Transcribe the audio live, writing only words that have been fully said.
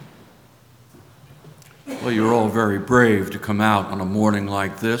Well, you're all very brave to come out on a morning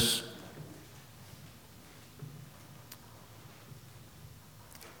like this.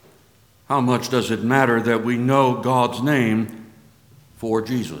 How much does it matter that we know God's name for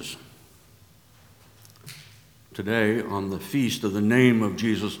Jesus? Today, on the feast of the name of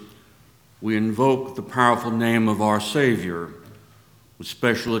Jesus, we invoke the powerful name of our Savior, with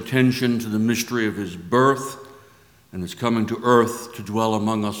special attention to the mystery of his birth and his coming to earth to dwell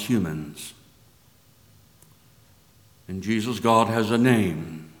among us humans. In Jesus, God has a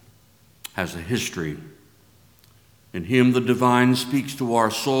name, has a history. In him, the divine speaks to our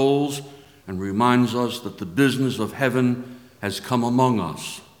souls and reminds us that the business of heaven has come among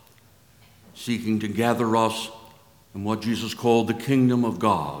us, seeking to gather us in what Jesus called the kingdom of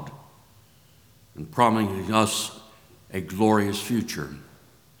God and promising us a glorious future.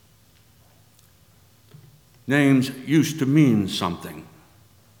 Names used to mean something.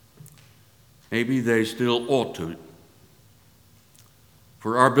 Maybe they still ought to.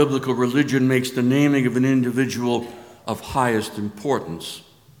 For our biblical religion makes the naming of an individual of highest importance.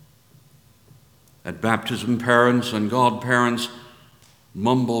 At baptism, parents and godparents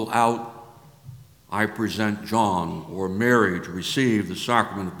mumble out, "I present John," or Mary to receive the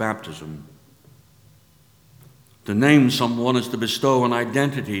sacrament of baptism. To name someone is to bestow an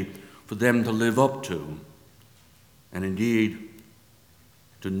identity for them to live up to. And indeed,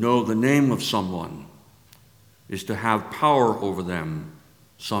 to know the name of someone is to have power over them,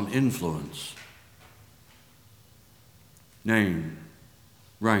 some influence. Name,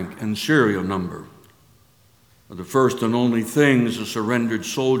 rank, and serial number are the first and only things a surrendered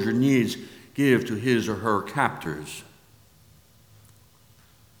soldier needs give to his or her captors.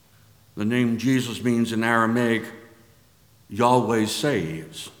 The name Jesus means in Aramaic, Yahweh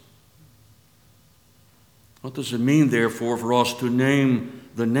saves. What does it mean, therefore, for us to name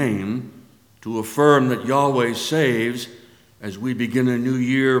the name, to affirm that Yahweh saves as we begin a new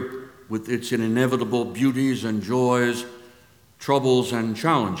year with its inevitable beauties and joys, troubles and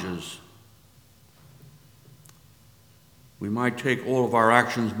challenges? We might take all of our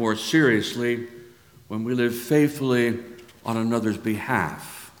actions more seriously when we live faithfully on another's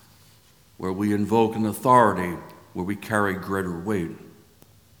behalf, where we invoke an authority, where we carry greater weight.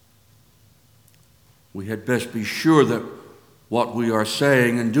 We had best be sure that what we are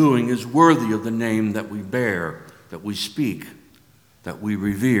saying and doing is worthy of the name that we bear, that we speak, that we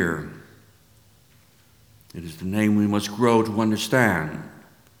revere. It is the name we must grow to understand,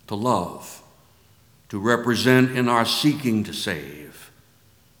 to love, to represent in our seeking to save,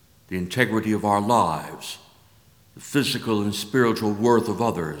 the integrity of our lives, the physical and spiritual worth of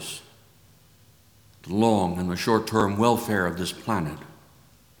others, the long and the short-term welfare of this planet.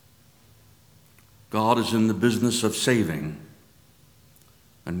 God is in the business of saving.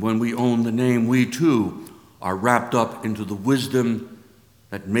 And when we own the name, we too are wrapped up into the wisdom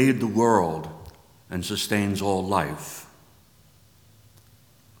that made the world and sustains all life.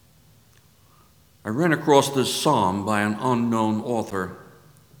 I ran across this psalm by an unknown author.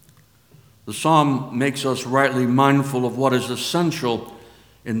 The psalm makes us rightly mindful of what is essential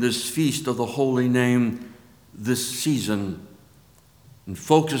in this feast of the holy name this season, and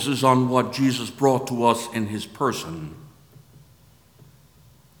focuses on what Jesus brought to us in his person.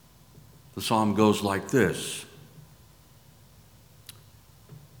 The psalm goes like this: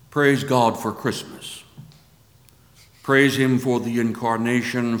 Praise God for Christmas. Praise him for the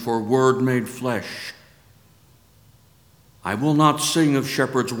incarnation, for Word made flesh. I will not sing of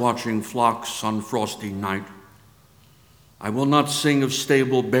shepherds watching flocks on frosty night. I will not sing of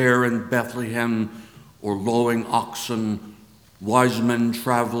stable bear in Bethlehem, or lowing oxen, wise men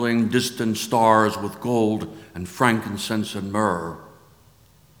traveling, distant stars with gold and frankincense and myrrh.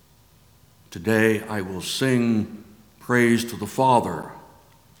 Today I will sing praise to the Father,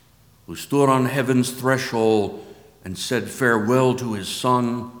 who stood on heaven's threshold and said farewell to his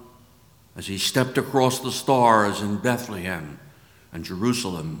Son as he stepped across the stars in Bethlehem and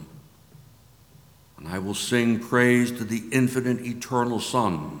Jerusalem. And I will sing praise to the infinite eternal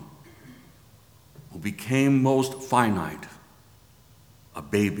Son, who became most finite, a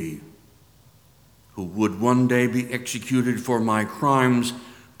baby, who would one day be executed for my crimes.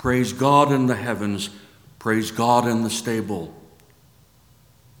 Praise God in the heavens, praise God in the stable,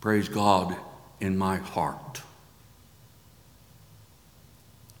 praise God in my heart.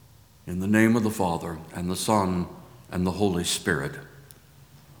 In the name of the Father, and the Son, and the Holy Spirit.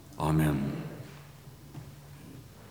 Amen.